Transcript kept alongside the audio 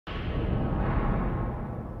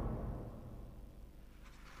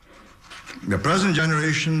The present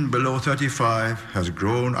generation below 35 has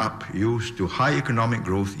grown up used to high economic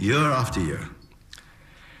growth year after year,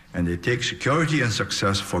 and they take security and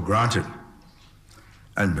success for granted.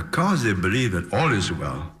 And because they believe that all is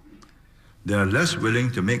well, they are less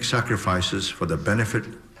willing to make sacrifices for the benefit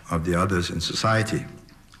of the others in society.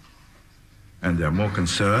 And they are more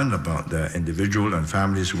concerned about their individual and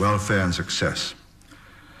family's welfare and success,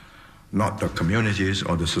 not the community's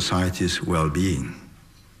or the society's well-being.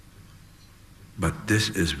 But this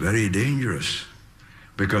is very dangerous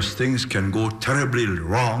because things can go terribly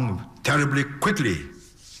wrong, terribly quickly.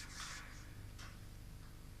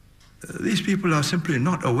 These people are simply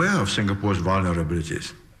not aware of Singapore's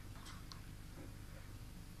vulnerabilities.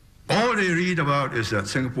 All they read about is that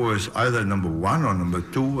Singapore is either number 1 or number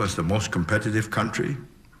 2 as the most competitive country,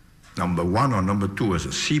 number 1 or number 2 as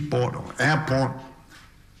a seaport or airport,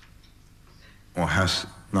 or has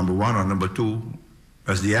number 1 or number 2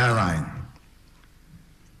 as the airline.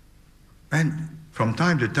 And from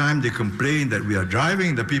time to time, they complain that we are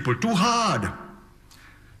driving the people too hard,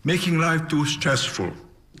 making life too stressful.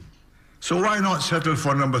 So why not settle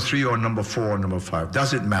for number 3 or number 4 or number 5?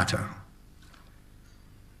 Does it matter?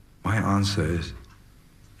 My answer is,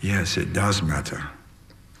 yes, it does matter.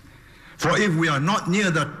 For if we are not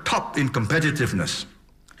near the top in competitiveness,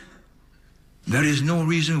 there is no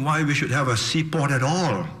reason why we should have a seaport at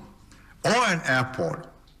all, or an airport,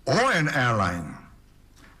 or an airline.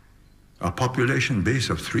 A population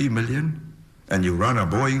base of 3 million, and you run a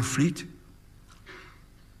Boeing fleet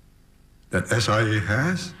that SIA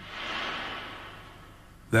has?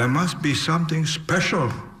 There must be something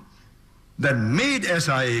special that made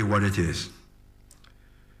SIA what it is.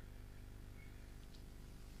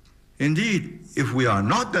 Indeed, if we are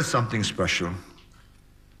not that something special,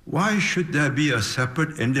 why should there be a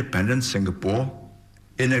separate independent Singapore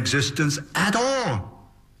in existence at all?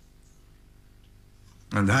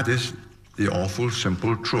 And that is the awful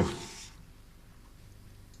simple truth.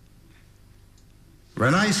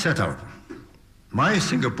 When I set out my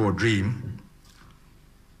Singapore dream,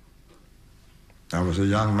 I was a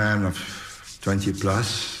young man of 20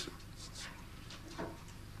 plus,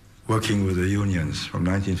 working with the unions from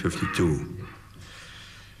 1952,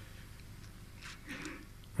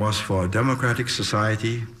 was for a democratic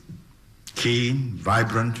society, keen,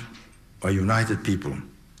 vibrant, a united people,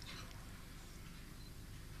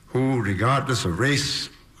 who, regardless of race,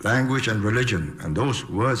 language, and religion, and those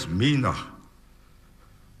words mean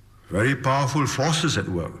very powerful forces at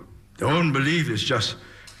work. Their own belief is just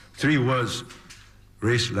 3 words: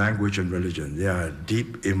 race, language, and religion. They are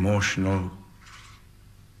deep emotional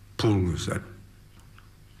pulls that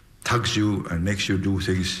tugs you and makes you do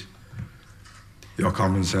things your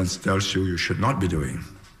common sense tells you should not be doing.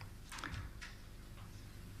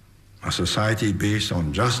 A society based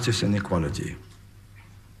on justice and equality,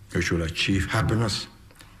 which will achieve happiness,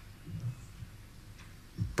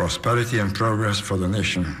 prosperity, and progress for the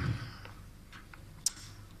nation.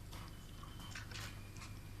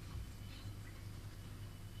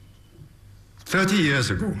 "30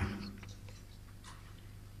 years ago,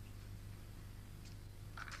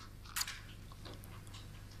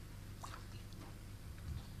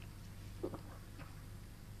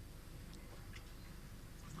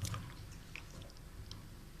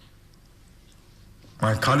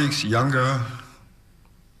 my colleagues, younger,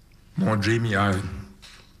 more dreamy-eyed,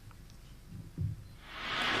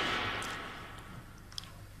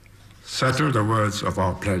 settled the words of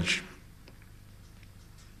our pledge.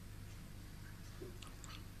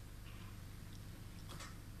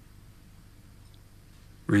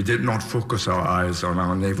 We did not focus our eyes on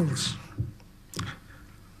our navels,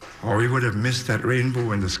 or we would have missed that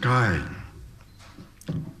rainbow in the sky.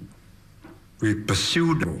 We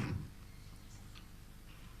pursued it.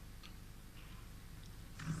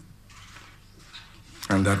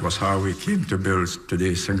 And that was how we came to build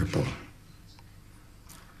today's Singapore.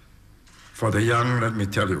 For the young, let me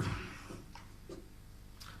tell you,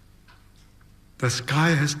 the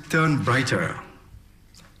sky has turned brighter.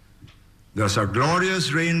 There's a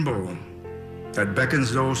glorious rainbow that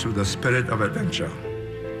beckons those with the spirit of adventure.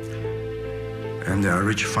 And there are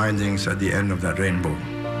rich findings at the end of that rainbow.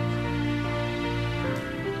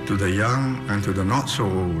 To the young and to the not so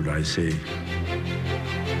old, I say,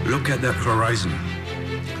 look at that horizon.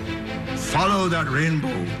 Follow that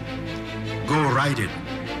rainbow. Go ride it.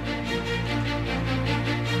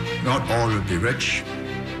 Not all will be rich.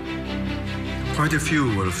 Quite a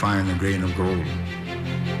few will find a grain of gold.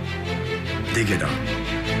 Dig it up.